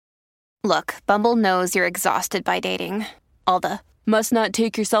Look, Bumble knows you're exhausted by dating. All the must not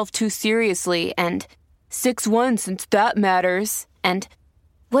take yourself too seriously and 6'1" since that matters. And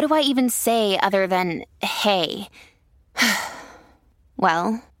what do I even say other than hey?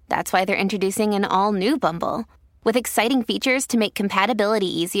 Well, that's why they're introducing an all-new Bumble with exciting features to make compatibility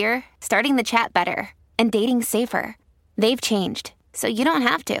easier, starting the chat better, and dating safer. They've changed, so you don't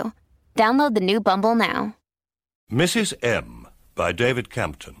have to. Download the new Bumble now. Mrs. M. by David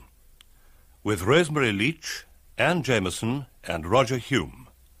Campton, with Rosemary Leach, Anne Jameson, and Roger Hume.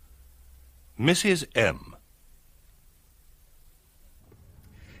 Mrs. M.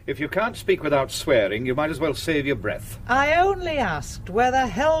 If you can't speak without swearing, you might as well save your breath. I only asked where the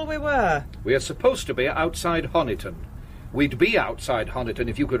hell we were. We are supposed to be outside Honiton. We'd be outside Honiton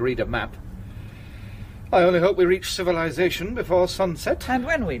if you could read a map. I only hope we reach civilization before sunset. And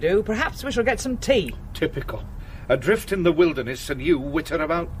when we do, perhaps we shall get some tea. Typical. Adrift in the wilderness and you witter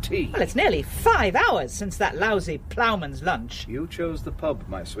about tea. Well, it's nearly 5 hours since that lousy ploughman's lunch. You chose the pub,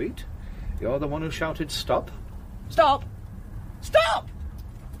 my sweet. You're the one who shouted stop. Stop! Stop!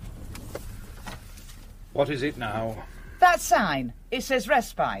 What is it now? That sign. It says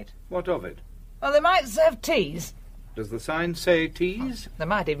respite. What of it? Well, they might serve teas. Does the sign say teas? They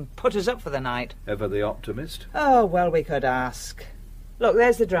might even put us up for the night. Ever the optimist. Oh, well, we could ask. Look,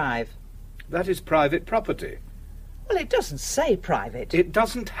 there's the drive. That is private property. Well, it doesn't say private. It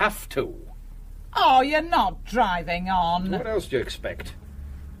doesn't have to. Oh, you're not driving on. What else do you expect?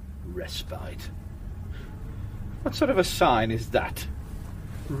 Respite. What sort of a sign is that?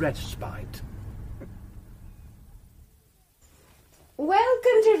 Respite.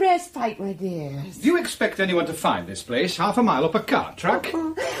 Welcome to Respite, my dears. Do you expect anyone to find this place 1/2 a mile up a cart track?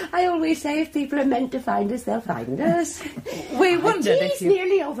 I always say if people are meant to find us, they'll find us. We wondered if Tea's you...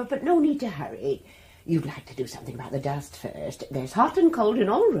 nearly over, but no need to hurry. You'd like to do something about the dust first. There's hot and cold in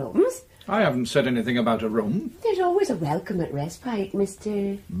all rooms. I haven't said anything about a room. There's always a welcome at Respite,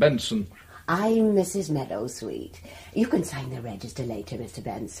 Mr... Benson. I'm Mrs. Meadowsweet. You can sign the register later, Mr.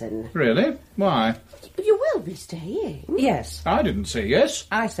 Benson. Really? Why? You will be staying. Yes. I didn't say yes.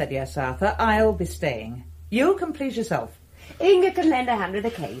 I said yes, Arthur. I'll be staying. You can please yourself. Inga can lend a hand with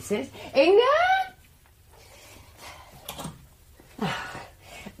the cases. Inga!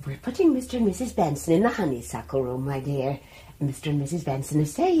 We're putting Mr. and Mrs. Benson in the honeysuckle room, my dear. Mr. and Mrs. Benson are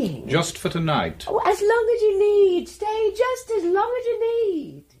staying. Just for tonight. Oh, as long as you need. Stay just as long as you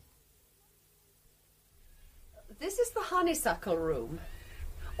need. This is the honeysuckle room.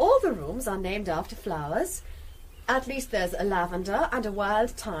 All the rooms are named after flowers. At least there's a lavender and a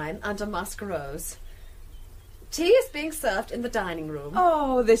wild thyme and a musk rose. Tea is being served in the dining room.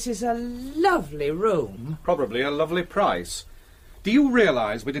 Oh, this is a lovely room. Probably a lovely price. Do you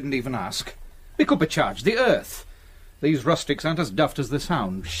realise we didn't even ask? We could be charged the earth. These rustics aren't as daft as they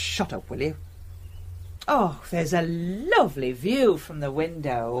sound. Shut up, will you? Oh, there's a lovely view from the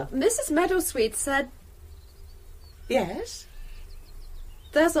window. Mrs. Meadowsweet said... Yes?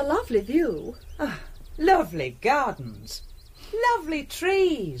 There's a lovely view. Lovely gardens. Lovely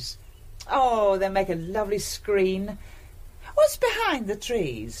trees. Oh, they make a lovely screen. What's behind the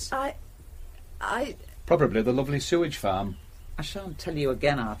trees? I... Probably the lovely sewage farm. I shan't tell you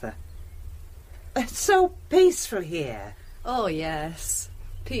again, Arthur. It's so peaceful here. Oh, yes.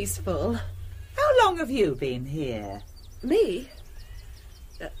 Peaceful. How long have you been here? Me?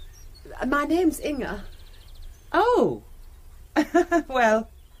 My name's Inga. Oh. Well,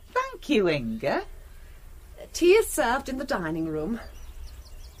 thank you, Inga. Tea is served in the dining room.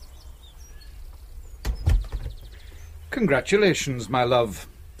 Congratulations, my love.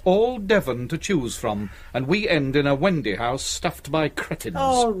 All Devon to choose from, and we end in a Wendy house stuffed by cretins.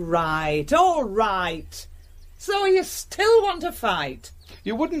 All right, all right. So you still want to fight?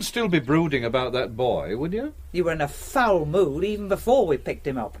 You wouldn't still be brooding about that boy, would you? You were in a foul mood even before we picked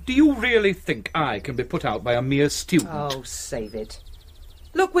him up. Do you really think I can be put out by a mere student? Oh, save it.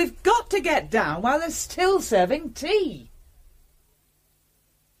 Look, we've got to get down while they're still serving tea.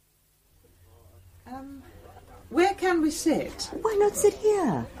 Where can we sit? Why not sit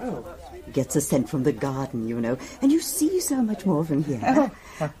here? Oh. Gets a scent from the garden, you know, and you see so much more from here. Oh,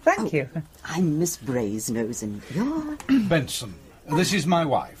 well, thank you. I'm Miss Brasenose, and you're... Benson. This is my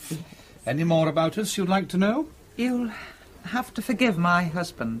wife. Any more about us you'd like to know? You'll have to forgive my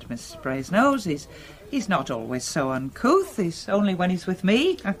husband, Miss Brasenose. He's not always so uncouth. He's only when he's with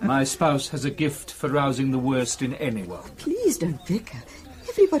me. My spouse has a gift for rousing the worst in anyone. Please don't bicker.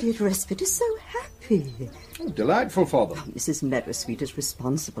 Everybody at Respite is so happy. Oh, delightful for them. Mrs. Meadowsweet is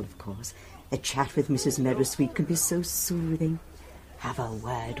responsible, of course. A chat with Mrs. Meadowsweet can be so soothing. Have a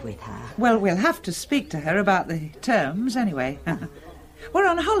word with her. Well, we'll have to speak to her about the terms, anyway. We're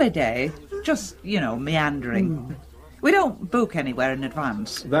on holiday. Just, meandering. We don't book anywhere in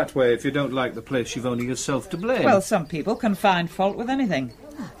advance. That way, if you don't like the place, you've only yourself to blame. Well, some people can find fault with anything.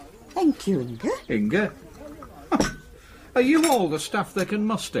 Thank you, Inga. Inga? Are you all the staff they can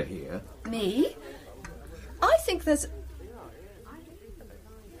muster here? Me? I think there's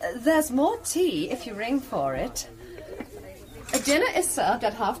more tea if you ring for it. Dinner is served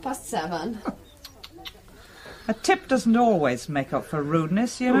at 7:30. A tip doesn't always make up for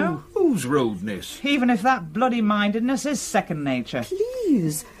rudeness, you know. Whose rudeness? Even if that bloody mindedness is second nature.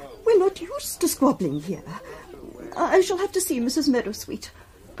 Please, we're not used to squabbling here. I shall have to see Mrs. Meadowsweet.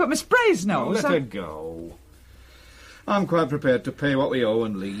 But Miss Brasenose... Let her go. I'm quite prepared to pay what we owe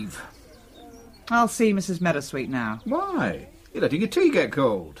and leave. I'll see Mrs. Meadowsweet now. Why? You're letting your tea get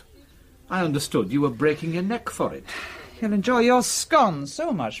cold. I understood you were breaking your neck for it. You'll enjoy your scone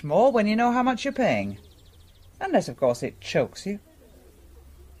so much more when you know how much you're paying. Unless, of course, it chokes you.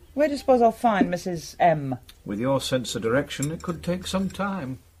 Where do you suppose I'll find Mrs. M? With your sense of direction, it could take some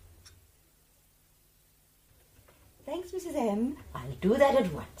time. Thanks, Mrs. M. I'll do that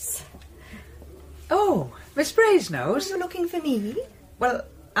at once. Oh, Miss Brasenose. You're looking for me? Well,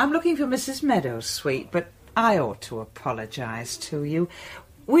 I'm looking for Mrs. Meadowsweet, but I ought to apologise to you.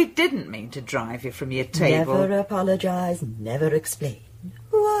 We didn't mean to drive you from your table. Never apologise, never explain.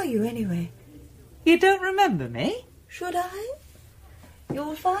 Who are you, anyway? You don't remember me? Should I?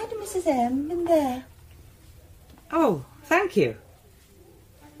 You'll find Mrs. M in there. Oh, thank you.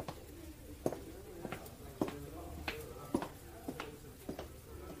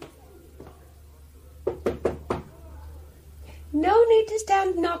 No need to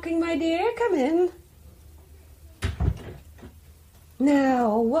stand knocking, my dear. Come in.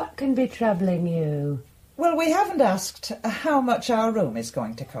 Now, what can be troubling you? Well, we haven't asked how much our room is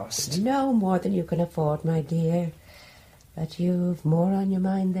going to cost. No more than you can afford, my dear. But you've more on your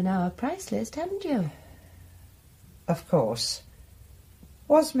mind than our price list, haven't you? Of course.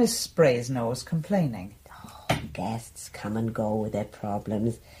 Was Miss Brasenose complaining? Oh, guests come and go with their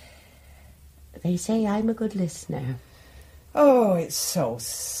problems. They say I'm a good listener. Oh, it's so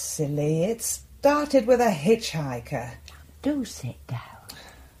silly. It started with a hitchhiker. Do sit down.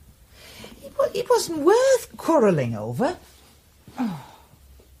 It wasn't worth quarrelling over. Oh.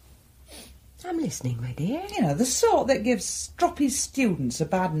 I'm listening, my dear. You know, the sort that gives stroppy students a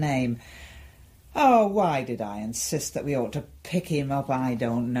bad name. Oh, why did I insist that we ought to pick him up? I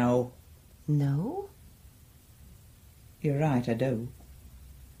don't know. No? You're right, I do.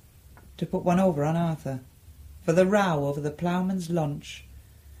 To put one over on Arthur. For the row over the ploughman's lunch.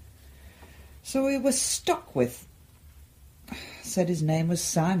 So he was stuck with... Said his name was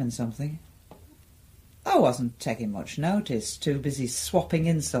Simon something. I wasn't taking much notice, too busy swapping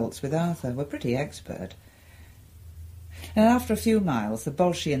insults with Arthur. We're pretty expert. And after a few miles, the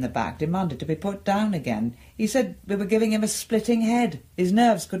Bolshie in the back demanded to be put down again. He said we were giving him a splitting head. His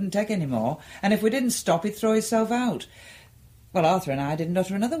nerves couldn't take any more, and if we didn't stop, he'd throw himself out. Well, Arthur and I didn't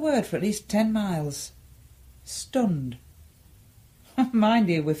utter another word for at least 10 miles. Stunned. Mind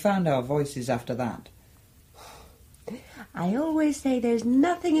you, we found our voices after that. I always say there's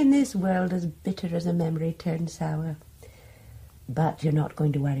nothing in this world as bitter as a memory turned sour. But you're not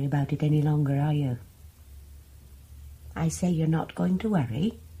going to worry about it any longer, are you? I say you're not going to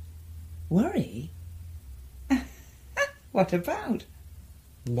worry. Worry? What about?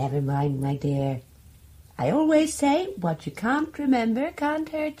 Never mind, my dear. I always say what you can't remember can't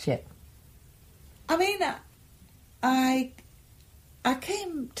hurt you. I mean, I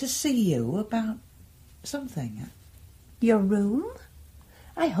came to see you about something. Your room?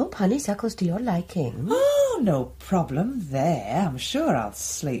 I hope honeysuckle's to your liking. Oh, no problem there. I'm sure I'll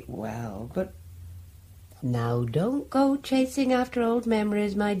sleep well, but... Now, don't go chasing after old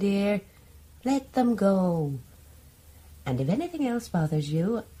memories, my dear. Let them go. And if anything else bothers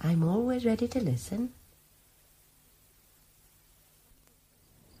you, I'm always ready to listen.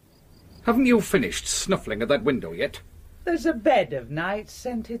 Haven't you finished snuffling at that window yet? There's a bed of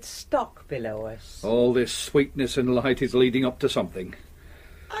night-scented stock below us. All this sweetness and light is leading up to something.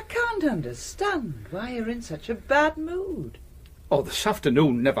 I can't understand why you're in such a bad mood. Oh, this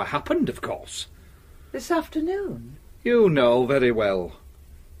afternoon never happened, of course. This afternoon? You know very well.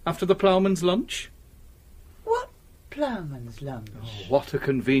 After the ploughman's lunch? What ploughman's lunch? Oh, what a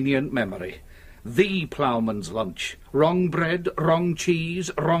convenient memory. The ploughman's lunch. Wrong bread, wrong cheese,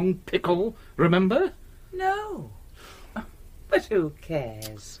 wrong pickle. Remember? No. But who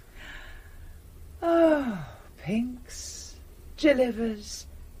cares? Oh, pinks, gillivers,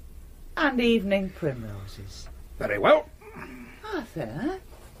 and evening primroses. Very well. Arthur,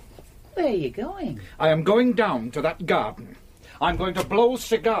 where are you going? I am going down to that garden. I'm going to blow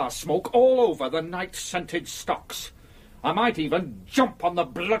cigar smoke all over the night-scented stocks. I might even jump on the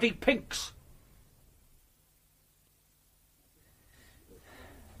bloody pinks.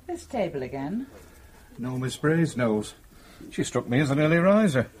 This table again? No, Miss Brasenose. She struck me as an early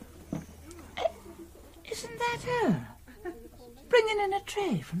riser. Isn't that her? Bringing in a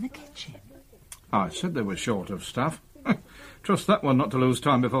tray from the kitchen. I said they were short of staff. Trust that one not to lose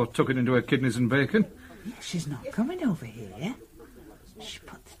time before tucking into her kidneys and bacon. She's not coming over here. She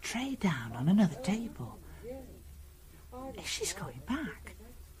put the tray down on another table. She's going back.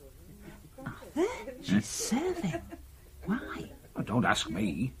 Arthur, she's serving. Why? Oh, don't ask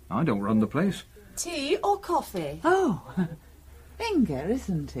me. I don't run the place. Tea or coffee? Oh, Inga,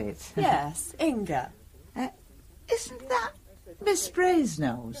 isn't it? Yes, Inga. Isn't that Miss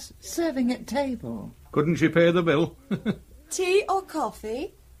Brasenose serving at table? Couldn't she pay the bill? Tea or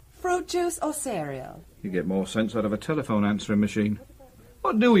coffee? Fruit juice or cereal? You get more sense out of a telephone answering machine.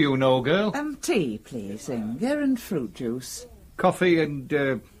 What do you know, girl? Tea, please, Inga, and fruit juice. Coffee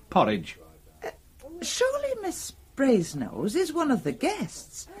and porridge. Surely Miss Brasenose is one of the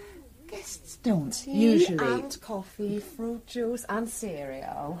guests. Guests don't Tea usually... and coffee, fruit juice and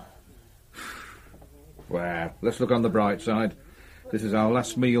cereal. Well, let's look on the bright side. This is our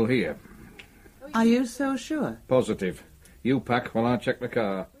last meal here. Are you so sure? Positive. You pack while I check the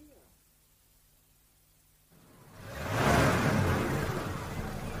car.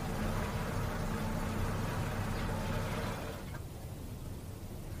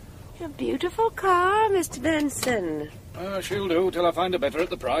 A beautiful car, Mr. Benson. She'll do till I find a better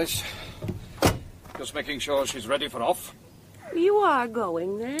at the price. Just making sure she's ready for off. You are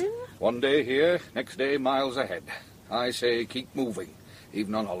going, then? One day here, next day miles ahead. I say keep moving,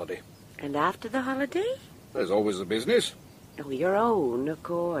 even on holiday. And after the holiday? There's always the business. Oh, your own, of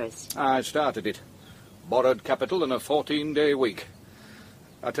course. I started it. Borrowed capital in a 14-day week.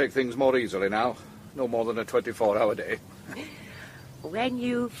 I take things more easily now. No more than a 24-hour day. When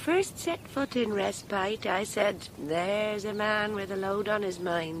you first set foot in Respite, I said, there's a man with a load on his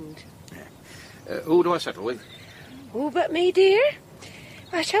mind. Who do I settle with? Who but me, dear?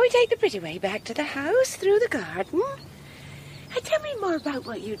 Well, shall we take the pretty way back to the house, through the garden? Tell me more about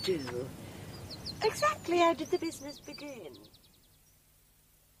what you do. Exactly how did the business begin?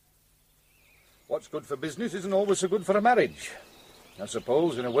 What's good for business isn't always so good for a marriage. I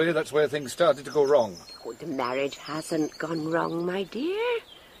suppose, in a way, that's where things started to go wrong. Oh, the marriage hasn't gone wrong, my dear.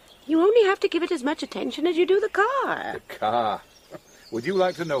 You only have to give it as much attention as you do the car. The car. Would you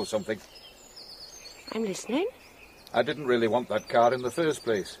like to know something? I'm listening. I didn't really want that car in the first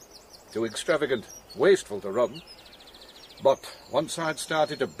place. Too extravagant, wasteful to run. But once I'd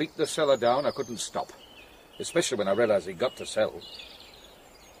started to beat the seller down, I couldn't stop. Especially when I realised he'd got to sell.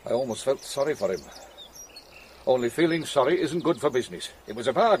 I almost felt sorry for him. Only feeling sorry isn't good for business. It was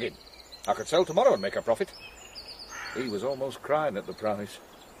a bargain. I could sell tomorrow and make a profit. He was almost crying at the price.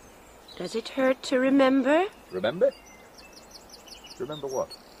 Does it hurt to remember? Remember? Remember what?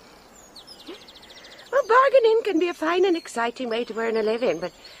 Well, bargaining can be a fine and exciting way to earn a living,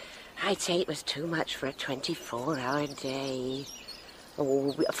 but I'd say it was too much for a 24-hour day.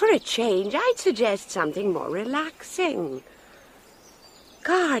 Oh, for a change, I'd suggest something more relaxing.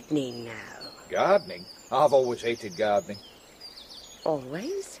 Gardening now. Gardening? I've always hated gardening.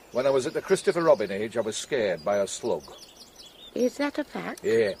 Always? When I was at the Christopher Robin age, I was scared by a slug. Is that a fact?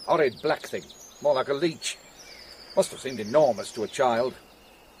 Yeah, horrid black thing. More like a leech. Must have seemed enormous to a child.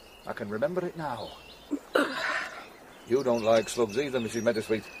 I can remember it now. You don't like slugs either, Mrs.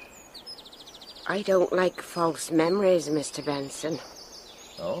 Meadowsweet. I don't like false memories, Mr. Benson.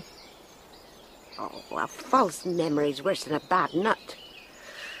 Oh? Oh, a false memory's worse than a bad nut.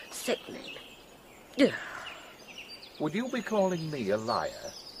 Sickening. Ugh. Would you be calling me a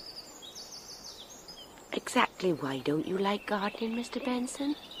liar? Exactly why don't you like gardening, Mr.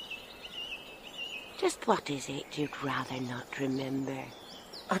 Benson? Just what is it you'd rather not remember?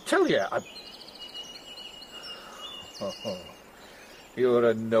 I tell you, Oh. You're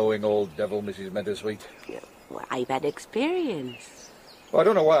a knowing old devil, Mrs. Meadowsweet. Well, I've had experience. Well, I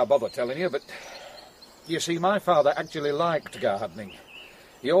don't know why I bother telling you, but... You see, my father actually liked gardening.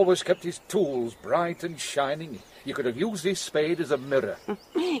 He always kept his tools bright and shining. You could have used his spade as a mirror.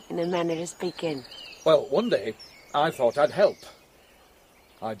 In a manner of speaking. Well, one day, I thought I'd help.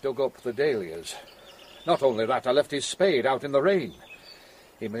 I dug up the dahlias. Not only that, I left his spade out in the rain.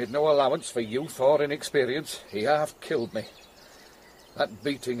 He made no allowance for youth or inexperience. He half killed me. That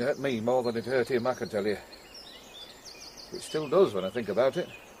beating hurt me more than it hurt him, I can tell you. It still does when I think about it.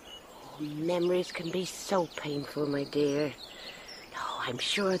 Memories can be so painful, my dear. No, I'm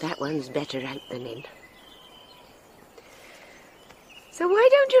sure that one's better out than in. So why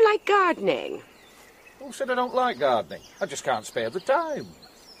don't you like gardening? Who said I don't like gardening? I just can't spare the time.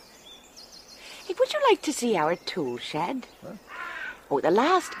 Hey, would you like to see our tool shed? Huh? Oh, the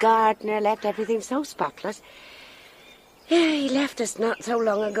last gardener left everything so spotless. Yeah, he left us not so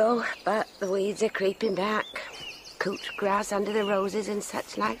long ago, but the weeds are creeping back. Couch grass under the roses and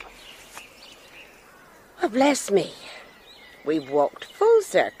such like. Oh, bless me. We've walked full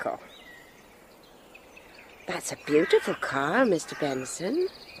circle. That's a beautiful car, Mr. Benson.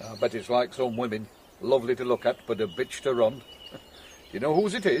 I bet it's like some women. Lovely to look at, but a bitch to run. You know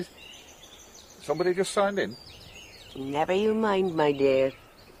whose it is? Somebody just signed in. Never you mind, my dear.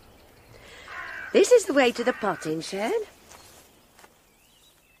 This is the way to the potting shed.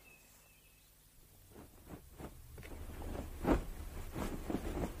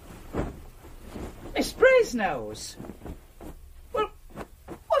 Miss Brasenose. Well,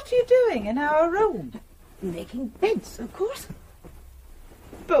 what are you doing in our room? Making beds, of course.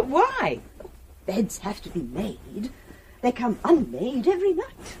 But why? Beds have to be made. They come unmade every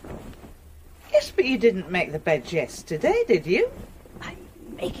night. Yes, but you didn't make the beds yesterday, did you? I'm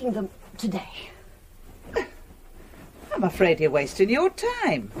making them today. I'm afraid you're wasting your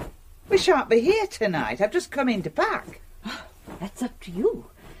time. We shan't be here tonight. I've just come in to pack. That's up to you.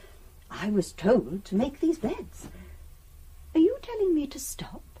 I was told to make these beds. Are you telling me to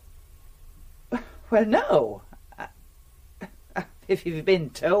stop? Well, no. If you've been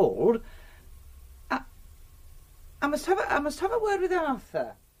told. I must have a word with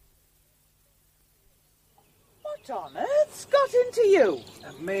Arthur. What on earth's got into you?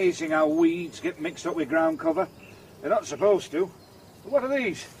 Amazing how weeds get mixed up with ground cover. They're not supposed to. What are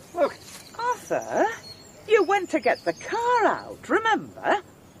these? Look. Arthur, you went to get the car out, remember?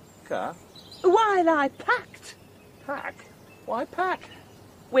 Car? While I packed. Pack? Why pack?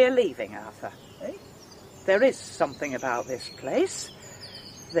 We're leaving, Arthur. Eh? There is something about this place.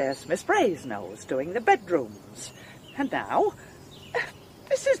 There's Miss Brasenose doing the bedrooms. And now,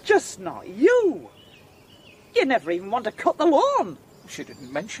 this is just not you. You never even want to cut the lawn. She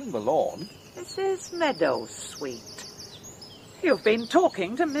didn't mention the lawn. Mrs. Meadowsweet. You've been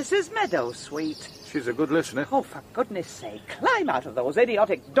talking to Mrs. Meadowsweet. She's a good listener. Oh, for goodness sake, climb out of those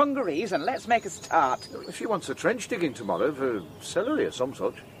idiotic dungarees and let's make a start. She wants a trench digging tomorrow for celery or some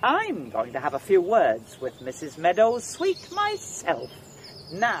such. I'm going to have a few words with Mrs. Meadowsweet myself.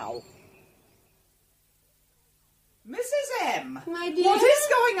 Now. Mrs. M. My dear? What is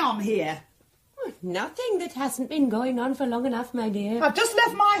going on here? Nothing that hasn't been going on for long enough, my dear. I've just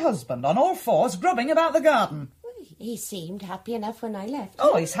left my husband on all fours grubbing about the garden. He seemed happy enough when I left.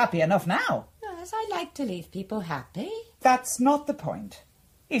 Oh, he's happy enough now. Yes, I like to leave people happy. That's not the point.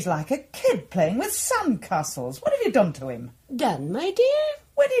 He's like a kid playing with sandcastles. What have you done to him? Done, my dear?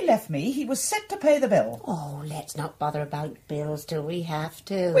 When he left me, he was set to pay the bill. Oh, let's not bother about bills till we have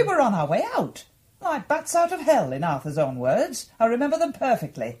to. We were on our way out. Like bats out of hell, in Arthur's own words. I remember them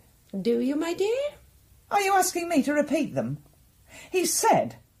perfectly. Do you, my dear? Are you asking me to repeat them? He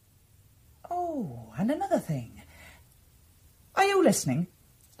said... Oh, and another thing. Are you listening?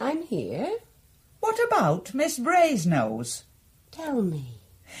 I'm here. What about Miss Brasenose? Tell me.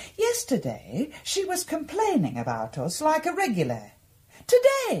 Yesterday, she was complaining about us like a regular.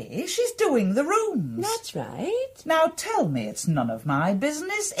 Today, she's doing the rooms. That's right. Now tell me it's none of my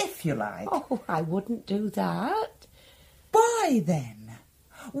business, if you like. Oh, I wouldn't do that. Why, then?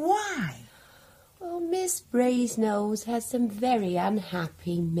 Why? Well, Miss Brasenose has some very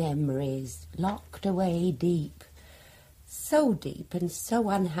unhappy memories locked away deep. So deep and so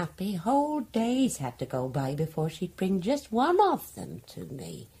unhappy, whole days had to go by before she'd bring just one of them to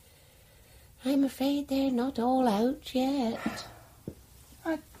me. I'm afraid they're not all out yet.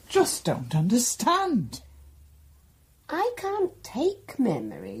 I just don't understand. I can't take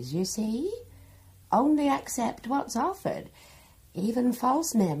memories, you see. Only accept what's offered, even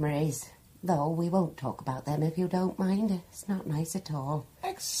false memories. Though we won't talk about them if you don't mind. It's not nice at all.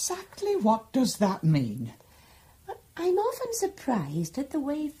 Exactly what does that mean? I'm often surprised at the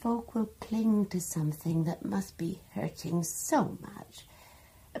way folk will cling to something that must be hurting so much,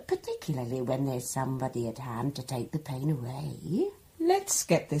 particularly when there's somebody at hand to take the pain away. Let's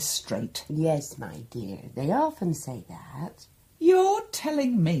get this straight. Yes, my dear, they often say that. You're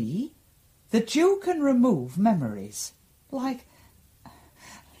telling me that you can remove memories, like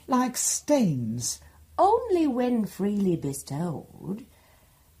stains? Only when freely bestowed.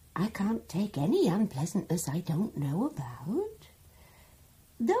 I can't take any unpleasantness I don't know about,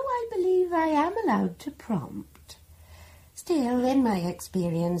 though I believe I am allowed to prompt. Still, in my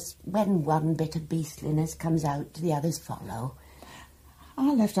experience, when one bit of beastliness comes out, the others follow.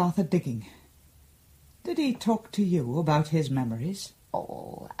 I left Arthur digging. Did he talk to you about his memories?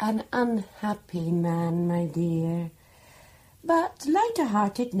 Oh, an unhappy man, my dear. But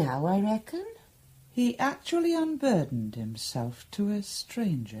lighter-hearted now, I reckon. He actually unburdened himself to a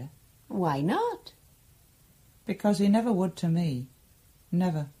stranger? Why not? Because he never would to me.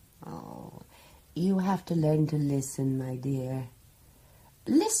 Never. Oh, you have to learn to listen, my dear.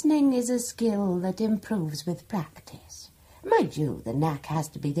 Listening is a skill that improves with practice. Mind you, the knack has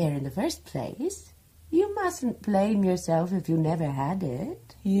to be there in the first place. You mustn't blame yourself if you never had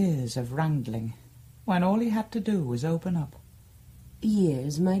it. Years of wrangling, when all he had to do was open up.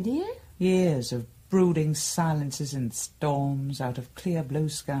 Years, my dear? Years of brooding silences and storms out of clear blue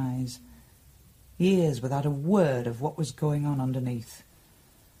skies. Years without a word of what was going on underneath.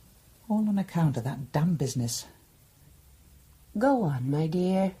 All on account of that damn business. Go on, my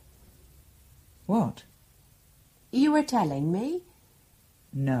dear. What? You were telling me?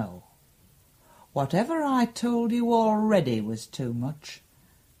 No. Whatever I told you already was too much.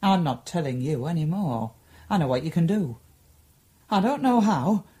 I'm not telling you any more. I know what you can do. I don't know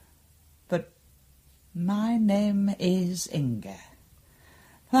how, but my name is Inga.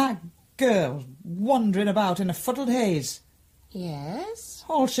 That girl wandering about in a fuddled haze. Yes?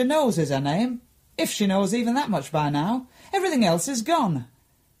 All she knows is her name, if she knows even that much by now. Everything else is gone.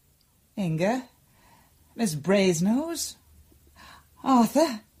 Inga, Miss Brasenose,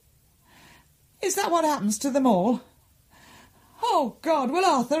 Arthur. Is that what happens to them all? Oh, God, will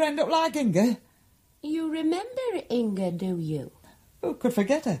Arthur end up like Inga? You remember Inga, do you? Who could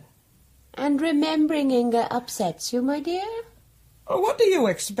forget her? And remembering Inga upsets you, my dear? Oh, what do you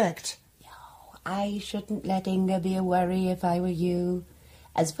expect? Oh, I shouldn't let Inga be a worry if I were you.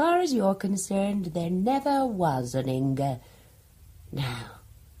 As far as you're concerned, there never was an Inga. Now,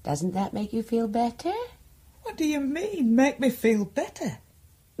 doesn't that make you feel better? What do you mean, make me feel better?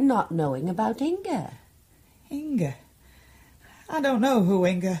 Not knowing about Inga. Inga? I don't know who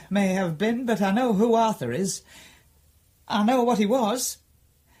Inga may have been, but I know who Arthur is. I know what he was.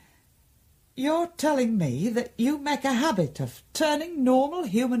 You're telling me that you make a habit of turning normal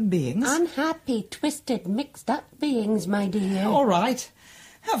human beings... Unhappy, twisted, mixed-up beings, my dear. All right.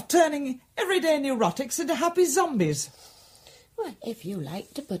 Of turning everyday neurotics into happy zombies. Well, if you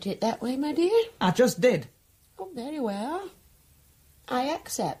like to put it that way, my dear. I just did. Oh, very well. I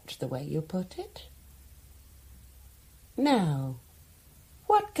accept the way you put it. Now,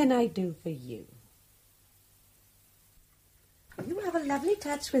 what can I do for you? You have a lovely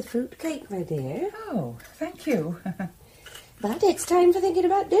touch with fruit cake, my dear. Oh, thank you. But it's time for thinking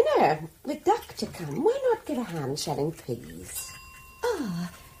about dinner. With duck to come, why not give a hand shelling peas?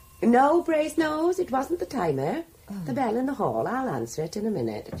 Ah. No, Brasenose, it wasn't the timer. The bell in the hall. I'll answer it in a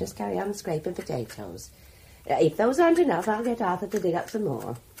minute. Just carry on scraping potatoes. If those aren't enough, I'll get Arthur to dig up some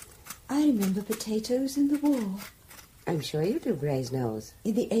more. I remember potatoes in the war. I'm sure you do, Brasenose.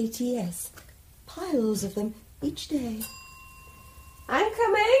 In the ATS. Piles of them each day. I'm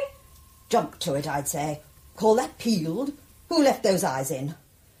coming. Jump to it, I'd say. Call that peeled? Who left those eyes in?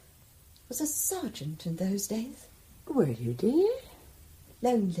 Was a sergeant in those days. Were you, dear?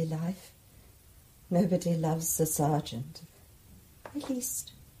 Lonely life. Nobody loves a sergeant. At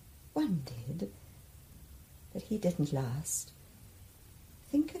least one did. But he didn't last.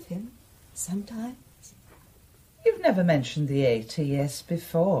 Think of him sometimes. You've never mentioned the ATS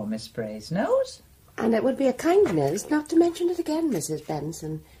before, Miss Brasenose. And it would be a kindness not to mention it again, Mrs.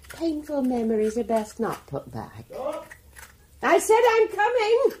 Benson. Painful memories are best not put back. I said I'm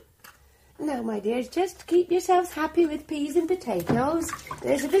coming. Now, my dears, just keep yourselves happy with peas and potatoes.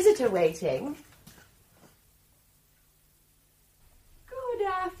 There's a visitor waiting. Good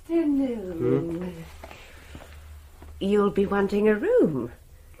afternoon. You'll be wanting a room.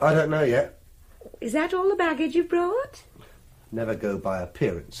 I don't know yet. Is that all the baggage you brought? Never go by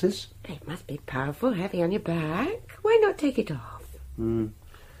appearances. It must be powerful heavy on your back. Why not take it off?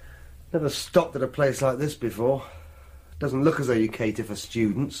 Never stopped at a place like this before. Doesn't look as though you cater for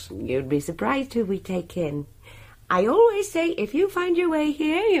students. You'd be surprised who we take in. I always say if you find your way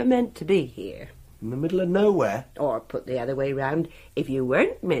here, you're meant to be here. In the middle of nowhere? Or put the other way round, if you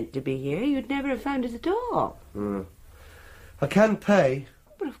weren't meant to be here, you'd never have found it at all. I can pay.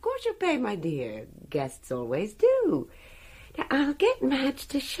 Well, of course you pay, my dear. Guests always do. Now, I'll get Madge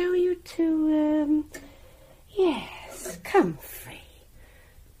to show you to, yes, Comfrey.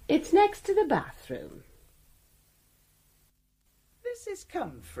 It's next to the bathroom. This is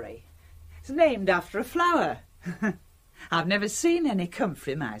Comfrey. It's named after a flower. I've never seen any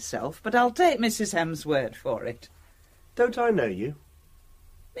comfrey myself, but I'll take Mrs. Hem's word for it. Don't I know you?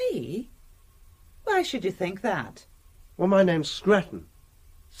 Me? Why should you think that? Well, my name's Scratton.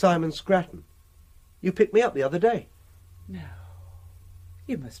 Simon Scratton. You picked me up the other day. No.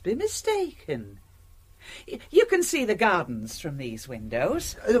 You must be mistaken. You can see the gardens from these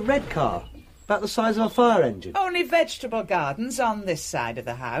windows. The red car, about the size of a fire engine. Only vegetable gardens on this side of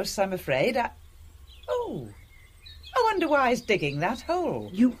the house, I'm afraid. Oh, I wonder why he's digging that hole.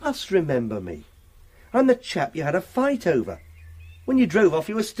 You must remember me. I'm the chap you had a fight over. When you drove off,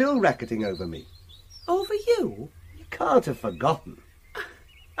 you were still racketing over me. Over you? You can't have forgotten.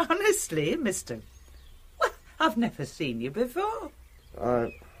 Honestly, mister? Well, I've never seen you before.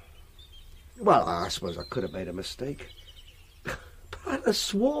 Well, I suppose I could have made a mistake. But I'd have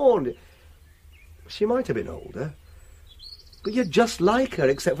sworn. She might have been older. But you're just like her,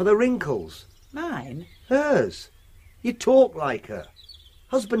 except for the wrinkles. Mine? Hers. You talk like her.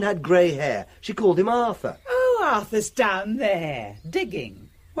 Husband had grey hair. She called him Arthur. Oh, Arthur's down there, digging.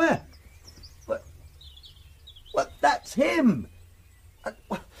 Where? What, that's him.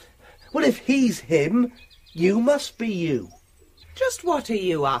 Well, if he's him, you must be you. Just what are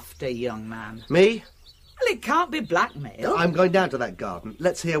you after, young man? Me? Well, it can't be blackmail. I'm going down to that garden.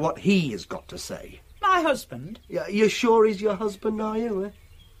 Let's hear what he has got to say. My husband? Yeah, you're sure he's your husband, are you? Eh?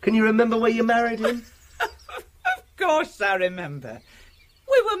 Can you remember where you married him? Of course I remember.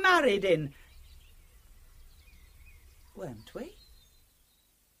 We were married in... weren't we?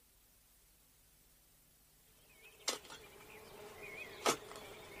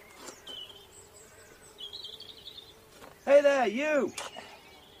 Hey there, you!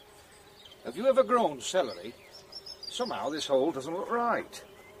 Have you ever grown celery? Somehow this hole doesn't look right.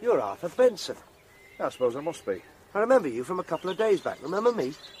 You're Arthur Benson. I suppose I must be. I remember you from a couple of days back. Remember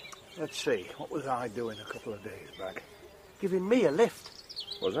me? Let's see, what was I doing a couple of days back? Giving me a lift.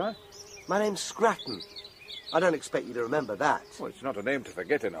 Was I? My name's Scratton. I don't expect you to remember that. Well, it's not a name to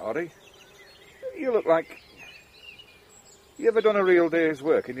forget in a hurry. You look like... You ever done a real day's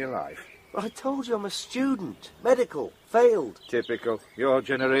work in your life? I told you I'm a student. Medical. Failed. Typical. Your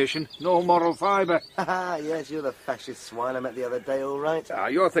generation. No moral fibre. Ah, yes, you're the fascist swine I met the other day, all right. Ah,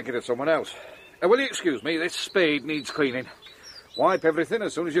 you're thinking of someone else. Will you excuse me? This spade needs cleaning. Wipe everything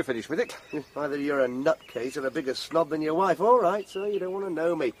as soon as you're finished with it. Either you're a nutcase or a bigger snob than your wife. All right, sir, you don't want to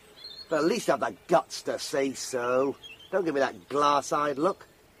know me. But at least have the guts to say so. Don't give me that glass-eyed look.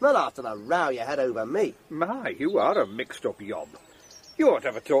 Not after the row you had over me. My, you are a mixed-up yob. You ought to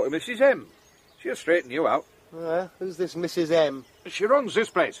have a talk to Mrs. M. She'll straighten you out. Who's this Mrs. M? She runs this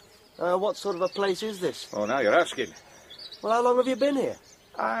place. What sort of a place is this? Oh, now you're asking. Well, how long have you been here?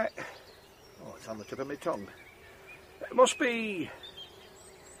 Oh, it's on the tip of my tongue. It must be...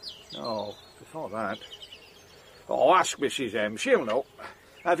 No, before that. Oh, ask Mrs. M. She'll know.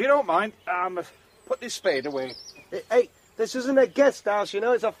 If you don't mind, put this spade away. Hey, this isn't a guest house, you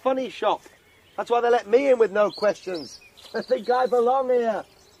know. It's a funny shop. That's why they let me in with no questions. I think I belong here.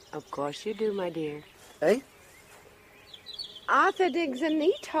 Of course you do, my dear. Hey? Arthur digs a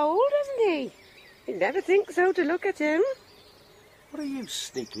neat hole, doesn't he? You'd never think so to look at him. What are you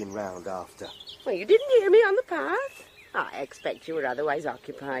sneaking round after? Well, you didn't hear me on the path. I expect you were otherwise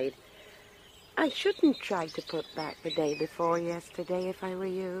occupied. I shouldn't try to put back the day before yesterday if I were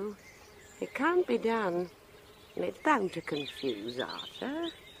you. It can't be done, and it's bound to confuse Arthur.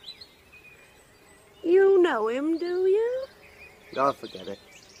 You know him, do you? Oh, forget it.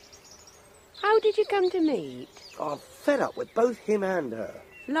 How did you come to meet? I'm fed up with both him and her.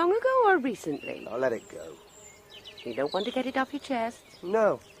 Long ago or recently? I'll let it go. You don't want to get it off your chest?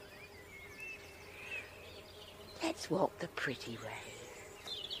 No. Let's walk the pretty way.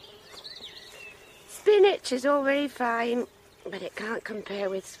 Spinach is all very fine, but it can't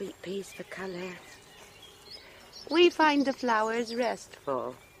compare with sweet peas for colour. We find the flowers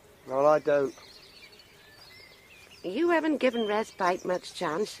restful. Well, I don't. You haven't given respite much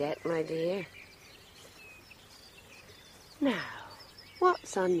chance yet, my dear. Now,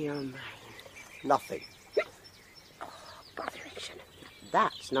 what's on your mind? Nothing. Oh, botheration.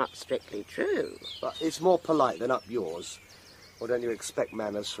 That's not strictly true. But it's more polite than up yours. Or don't you expect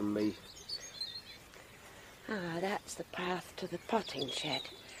manners from me? Ah, that's the path to the potting shed.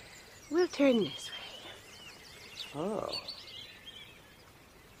 We'll turn this way. Oh.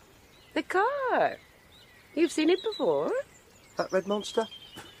 The car. You've seen it before? That red monster?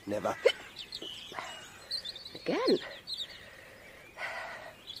 Never. Again.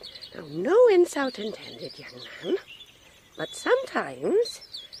 Now, no insult intended, young man. But sometimes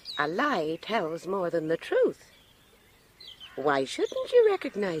a lie tells more than the truth. Why shouldn't you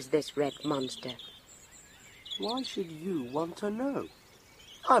recognize this red monster? Why should you want to know?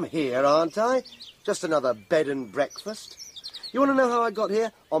 I'm here, aren't I? Just another bed and breakfast. You want to know how I got here?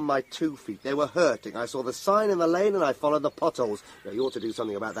 On my 2 feet. They were hurting. I saw the sign in the lane and I followed the potholes. You ought to do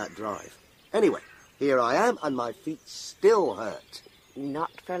something about that drive. Anyway, here I am and my feet still hurt.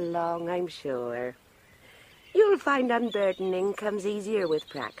 Not for long, I'm sure. You'll find unburdening comes easier with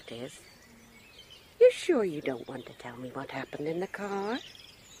practice. You're sure you don't want to tell me what happened in the car?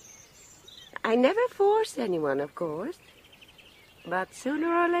 I never force anyone, of course. But sooner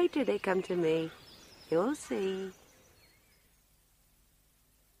or later they come to me. You'll see.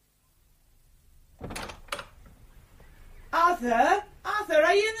 Arthur? Arthur,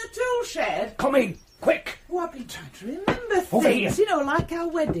 are you in the tool shed? Come in, quick! Oh, I've been trying to remember Over things, here. you know, like our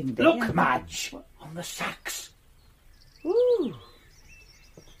wedding day. Look, Madge, on the sacks. Ooh.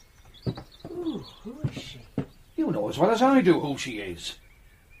 Ooh, who is she? You know as well as I do who she is.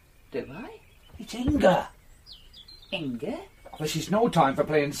 Do I? It's Inga. Inga? This is no time for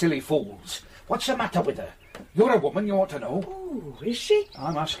playing silly fools. What's the matter with her? You're a woman, you ought to know. Oh, is she?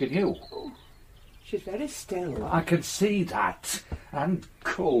 I'm asking you. Oh, she's very still. I can see that. And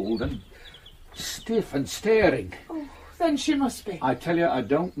cold and stiff and staring. Oh, then she must be. I tell you, I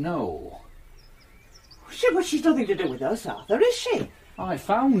don't know. But she's nothing to do with us, Arthur, is she? I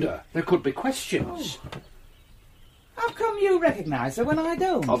found her. There could be questions. Oh. How come you recognise her when I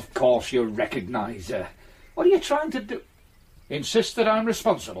don't? Of course you recognise her. What are you trying to do? Insist that I'm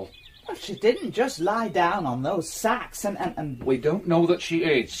responsible? Well, she didn't just lie down on those sacks and... We don't know that she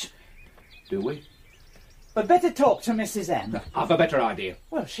is, do we? But better talk to Mrs. M. I've a better idea.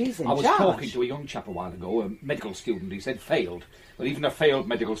 Well, she's in I was charge. talking to a young chap a while ago, a medical student. He said failed. But even a failed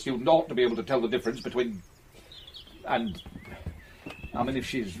medical student ought to be able to tell the difference between... And... I mean, if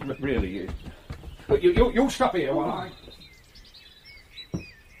she's really... You stop here while I...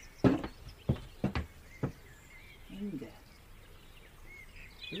 Inga.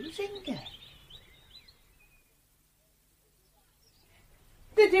 Who's Inga?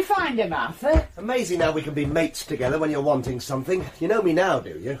 Did you find him, Arthur? Amazing how we can be mates together when you're wanting something. You know me now,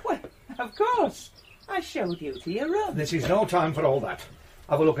 do you? Well, of course. I showed you to your room. This is no time for all that.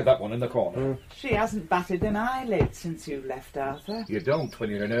 Have a look at that one in the corner. She hasn't batted an eyelid since you left, Arthur. You don't when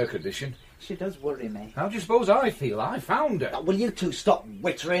you're in her condition. She does worry me. How do you suppose I feel? I found her. Will you two stop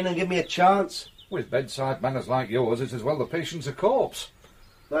wittering and give me a chance? With bedside manners like yours, it's as well the patient's a corpse.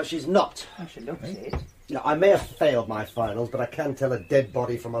 No, she's not. Oh, she looks it. Now, I may have failed my finals, but I can tell a dead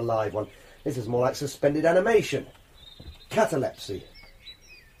body from a live one. This is more like suspended animation. Catalepsy.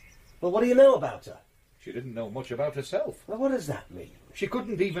 Well, what do you know about her? She didn't know much about herself. Well, what does that mean? She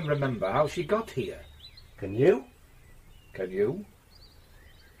couldn't even remember how she got here. Can you? Can you?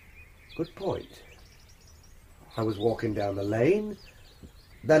 Good point. I was walking down the lane,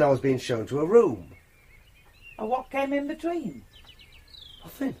 then I was being shown to a room. And what came in between?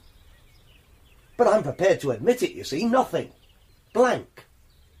 Nothing. But I'm prepared to admit it, you see, nothing. Blank.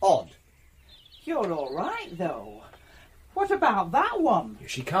 Odd. You're all right, though. What about that one?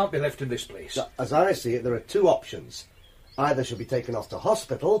 She can't be left in this place. As I see it, there are two options. Either she'll be taken off to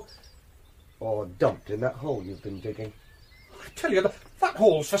hospital, or dumped in that hole you've been digging. I tell you, that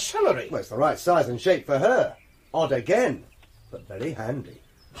hole's for celery. Well, it's the right size and shape for her. Odd again, but very handy.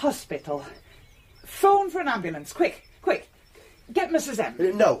 Hospital. Phone for an ambulance, quick, quick. Get Mrs.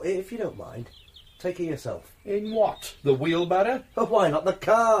 M. No, if you don't mind. Take her yourself. In what? The wheelbarrow? Oh, why not the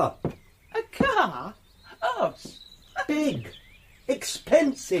car? A car? Us? Big.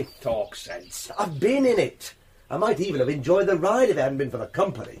 Expensive. Talk sense. I've been in it. I might even have enjoyed the ride if it hadn't been for the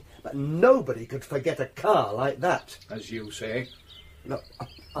company. But nobody could forget a car like that. As you say. No,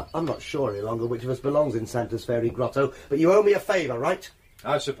 I'm not sure any longer which of us belongs in Santa's Fairy Grotto, but you owe me a favour, right?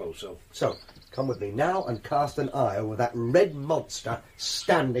 I suppose so. So, come with me now and cast an eye over that red monster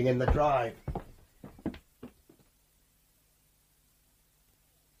standing in the drive.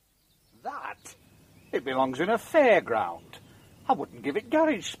 That? It belongs in a fairground. I wouldn't give it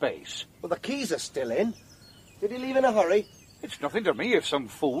garage space. Well, the keys are still in. Did he leave in a hurry? It's nothing to me if some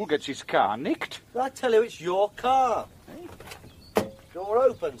fool gets his car nicked. I tell you, it's your car. Door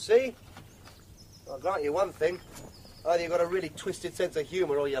open, see? I'll grant you one thing. Either you've got a really twisted sense of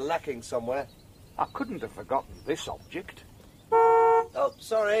humour or you're lacking somewhere. I couldn't have forgotten this object. Oh,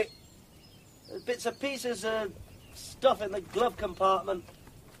 sorry. There's bits and pieces of stuff in the glove compartment.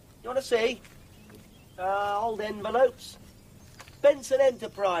 You want to see? Old envelopes. Benson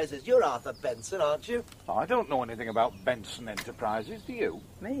Enterprises. You're Arthur Benson, aren't you? I don't know anything about Benson Enterprises, do you?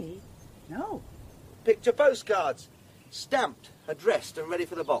 Me? No. Picture postcards. Stamped, addressed and ready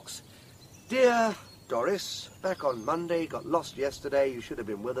for the box. Dear Doris, back on Monday, got lost yesterday. You should have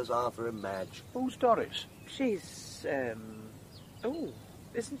been with us, Arthur and Madge. Who's Doris? She's, oh,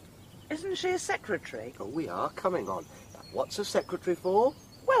 isn't she a secretary? Oh, we are coming on. What's a secretary for?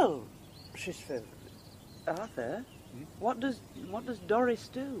 Well, she's for Arthur. What does Doris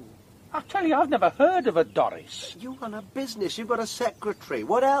do? I tell you, I've never heard of a Doris. You run a business, you've got a secretary.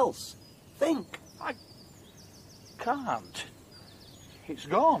 What else? Think. I can't. It's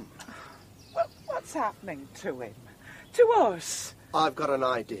gone. Well, what's happening to him? To us? I've got an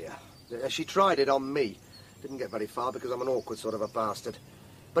idea. She tried it on me. Didn't get very far because I'm an awkward sort of a bastard.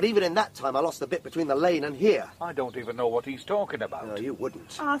 But even in that time, I lost the bit between the lane and here. I don't even know what he's talking about. No, you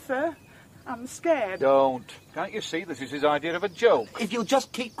wouldn't. Arthur, I'm scared. Don't. Can't you see this is his idea of a joke? If you'll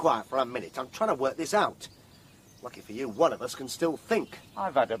just keep quiet for a minute, I'm trying to work this out. Lucky for you, one of us can still think.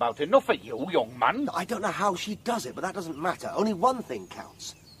 I've had about enough of you, young man. I don't know how she does it, but that doesn't matter. Only one thing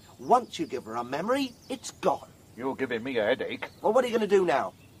counts. Once you give her a memory, it's gone. You're giving me a headache. Well, what are you going to do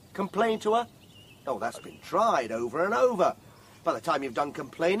now? Complain to her? Oh, that's been tried over and over. By the time you've done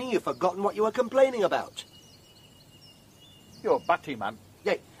complaining, you've forgotten what you were complaining about. You're batty, man.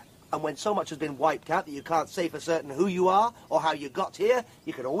 Yeah, and when so much has been wiped out that you can't say for certain who you are or how you got here,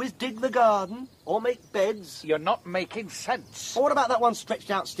 you can always dig the garden or make beds. You're not making sense. Or what about that one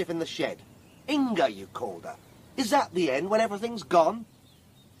stretched out stiff in the shed? Inga, you called her. Is that the end when everything's gone?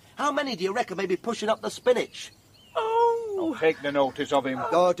 How many do you reckon may be pushing up the spinach? Don't take no notice of him.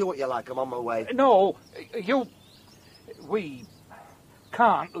 Oh, do what you like. I'm on my way. No, we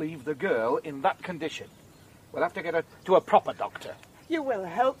can't leave the girl in that condition. We'll have to get her to a proper doctor. You will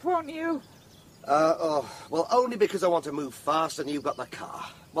help, won't you? Well, only because I want to move fast and you've got the car.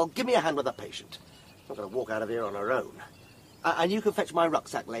 Well, give me a hand with the patient. I'm not going to walk out of here on her own. And you can fetch my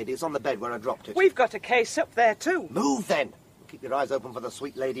rucksack, lady. It's on the bed where I dropped it. We've got a case up there, too. Move, then. Keep your eyes open for the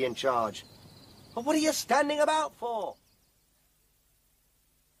sweet lady in charge. But what are you standing about for?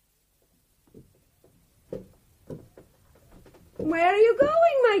 Where are you going,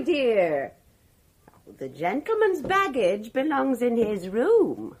 my dear? The gentleman's baggage belongs in his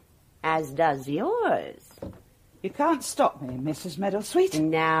room, as does yours. You can't stop me, Mrs. Meadowsweet.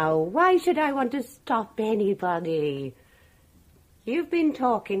 Now, why should I want to stop anybody? You've been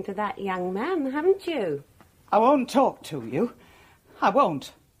talking to that young man, haven't you? I won't talk to you. I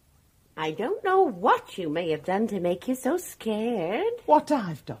won't. I don't know what you may have done to make you so scared. What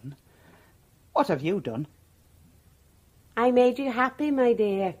I've done? What have you done? I made you happy, my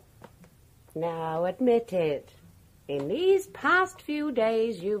dear. Now, admit it. In these past few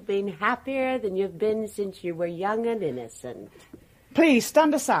days, you've been happier than you've been since you were young and innocent. Please,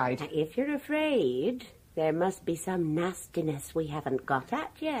 stand aside. Now, if you're afraid, there must be some nastiness we haven't got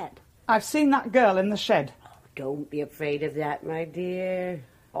at yet. I've seen that girl in the shed. Oh, don't be afraid of that, my dear.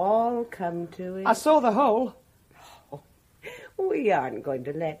 All come to it. I saw the hole. We aren't going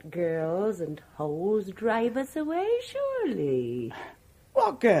to let girls and holes drive us away, surely.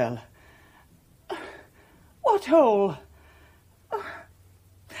 What girl? What hole?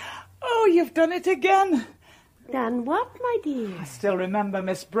 Oh, you've done it again. Done what, my dear? I still remember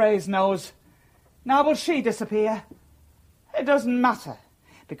Miss Brasenose. Now will she disappear? It doesn't matter,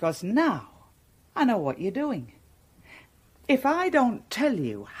 because now I know what you're doing. If I don't tell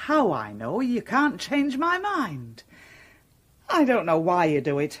you how I know, you can't change my mind. I don't know why you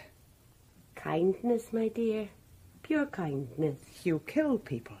do it. Kindness, my dear. Pure kindness. You kill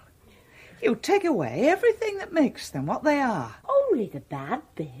people. You take away everything that makes them what they are. Only the bad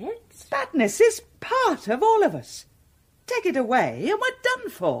bits. Badness is part of all of us. Take it away and we're done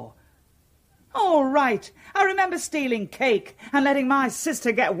for. All right, I remember stealing cake and letting my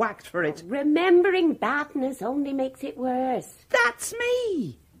sister get whacked for it. Remembering badness only makes it worse. That's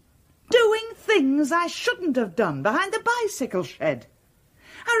me. Doing things I shouldn't have done behind the bicycle shed.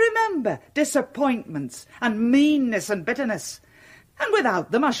 I remember disappointments and meanness and bitterness. And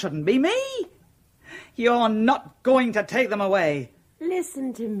without them, I shouldn't be me. You're not going to take them away.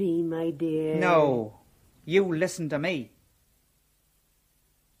 Listen to me, my dear. No, you listen to me.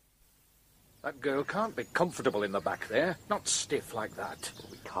 That girl can't be comfortable in the back there. Not stiff like that.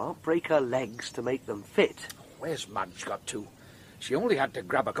 We can't break her legs to make them fit. Where's Madge got to? She only had to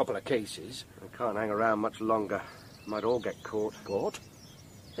grab a couple of cases. I can't hang around much longer. Might all get caught. Caught?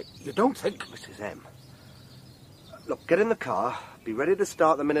 You don't think... Mrs. M. Look, get in the car. Be ready to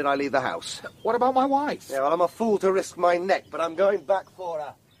start the minute I leave the house. What about my wife? Yeah, well, I'm a fool to risk my neck, but I'm going back for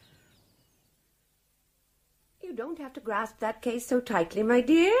her. You don't have to grasp that case so tightly, my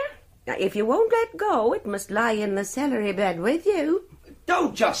dear. Now, if you won't let go, it must lie in the celery bed with you.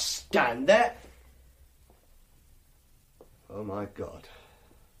 Don't just stand there. Oh, my God.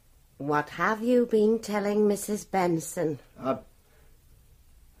 What have you been telling Mrs. Benson?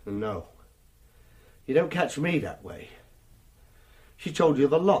 No. You don't catch me that way. She told you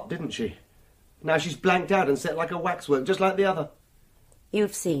the lot, didn't she? Now she's blanked out and set like a waxwork, just like the other.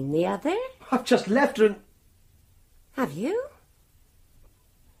 You've seen the other? I've just left her and... Have you?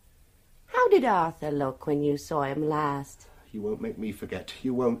 did Arthur look when you saw him last? You won't make me forget.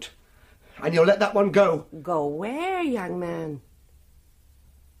 You won't. And you'll let that one go. Go where, young man?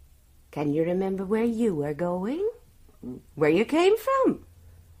 Can you remember where you were going? Where you came from?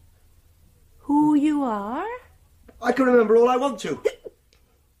 Who you are? I can remember all I want to.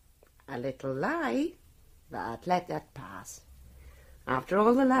 A little lie, but let that pass. After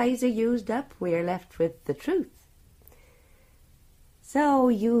all the lies are used up, we're left with the truth. So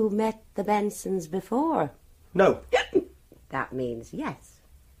you met the Bensons before? No. That means yes.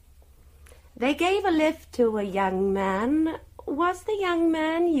 They gave a lift to a young man. Was the young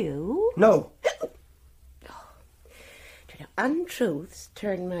man you? No. Untruths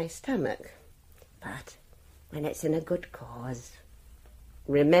turn my stomach, but when it's in a good cause.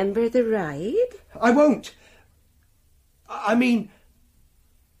 Remember the ride? I won't. I mean,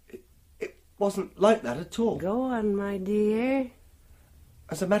 it wasn't like that at all. Go on, my dear.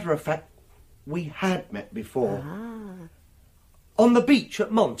 As a matter of fact, we had met before. On the beach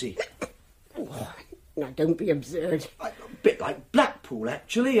at Monty. Now, don't be absurd. A bit like Blackpool,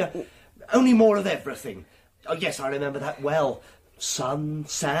 actually. Only more of everything. Oh, yes, I remember that well. Sun,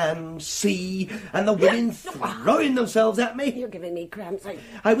 sand, sea, and the women throwing themselves at me. You're giving me cramps.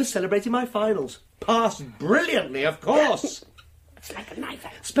 I was celebrating my finals. Passed brilliantly, of course. It's like a knife.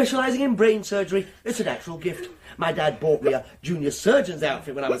 Specialising in brain surgery. It's a natural gift. My dad bought me a junior surgeon's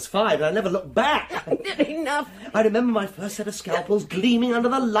outfit when I was 5, and I never looked back. Enough. I remember my first set of scalpels gleaming under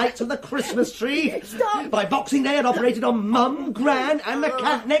the lights of the Christmas tree. Stop. By Boxing Day, I'd operated on Mum, Gran, and the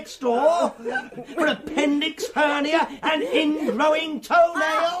cat next door for appendix hernia and ingrowing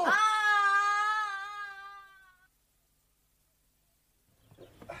toenail.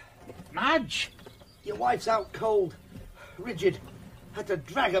 Madge! Your wife's out cold. Rigid. Had to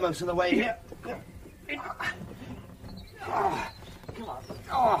drag her most of the way here. Come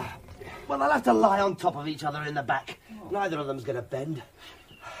on. Well, they'll have to lie on top of each other in the back. Neither of them's going to bend.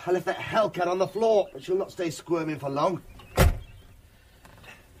 I left that hellcat on the floor, but she'll not stay squirming for long.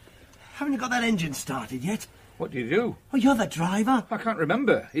 Haven't you got that engine started yet? What do you do? Oh, you're the driver. I can't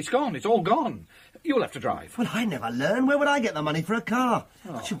remember. It's gone. It's all gone. You'll have to drive. Well, I never learn. Where would I get the money for a car?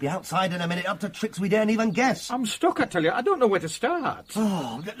 I should be outside in a minute, up to tricks we daren't even guess. I'm stuck, I tell you. I don't know where to start.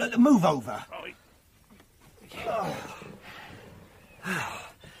 Oh, move over.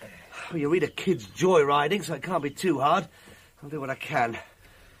 Well, you read a kid's joyriding, so it can't be too hard. I'll do what I can.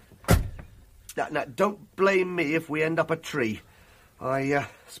 Now, don't blame me if we end up a tree. I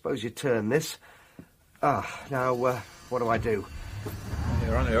suppose you turn this. Now, what do I do?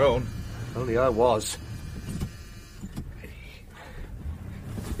 You're on your own. Only I was.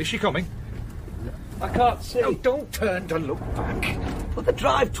 Is she coming? I can't see. No, don't turn to look back. But the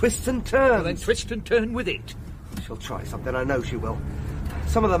drive twists and turns. Well, then twist and turn with it. She'll try something, I know she will.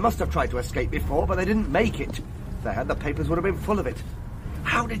 Some of them must have tried to escape before, but they didn't make it. If they had, the papers would have been full of it.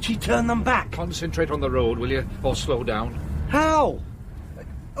 How did she turn them back? Concentrate on the road, will you? Or slow down. How?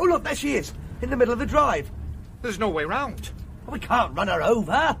 Oh, look, there she is, in the middle of the drive. There's no way round. We can't run her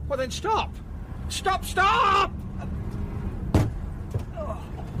over. Well, then stop. Stop!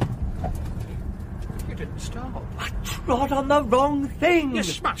 You didn't stop. I trod on the wrong thing. You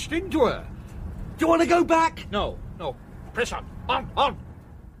smashed into her. Do you want to go back? No. Press on.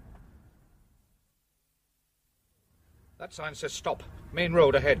 That sign says stop. Main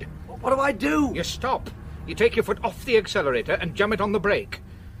road ahead. What do I do? You stop. You take your foot off the accelerator and jam it on the brake.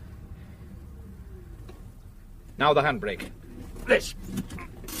 Now the handbrake. This.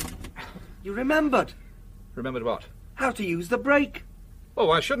 You remembered. Remembered what? How to use the brake. Oh,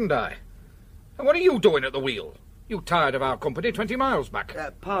 why shouldn't I? And what are you doing at the wheel? You tired of our company 20 miles back?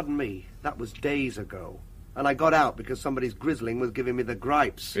 Pardon me. That was days ago. And I got out because somebody's grizzling was giving me the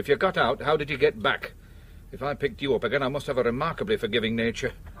gripes. If you got out, how did you get back? If I picked you up again, I must have a remarkably forgiving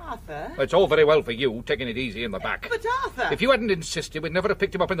nature. Arthur? It's all very well for you, taking it easy in the back. But Arthur! If you hadn't insisted, we'd never have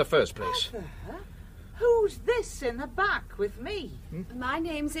picked him up in the first place. Arthur? Who's this in the back with me? My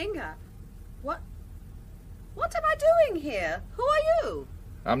name's Inga. What am I doing here? Who are you?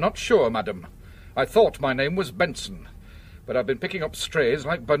 I'm not sure, madam. I thought my name was Benson, but I've been picking up strays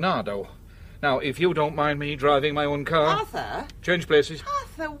like Bernardo. Now, if you don't mind me driving my own car... Arthur? Change places.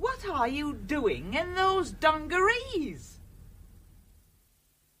 Arthur, what are you doing in those dungarees?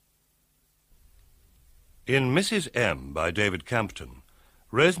 In Mrs. M. by David Campton,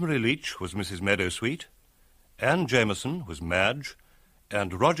 Rosemary Leach was Mrs. Meadowsweet, Anne Jameson was Madge,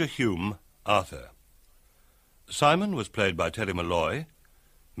 and Roger Hume, Arthur. Simon was played by Terry Malloy,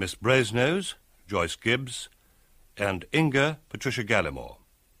 Miss Brasenose, Joyce Gibbs, and Inga, Patricia Gallimore.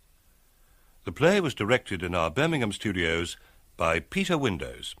 The play was directed in our Birmingham studios by Peter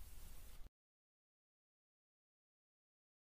Windows.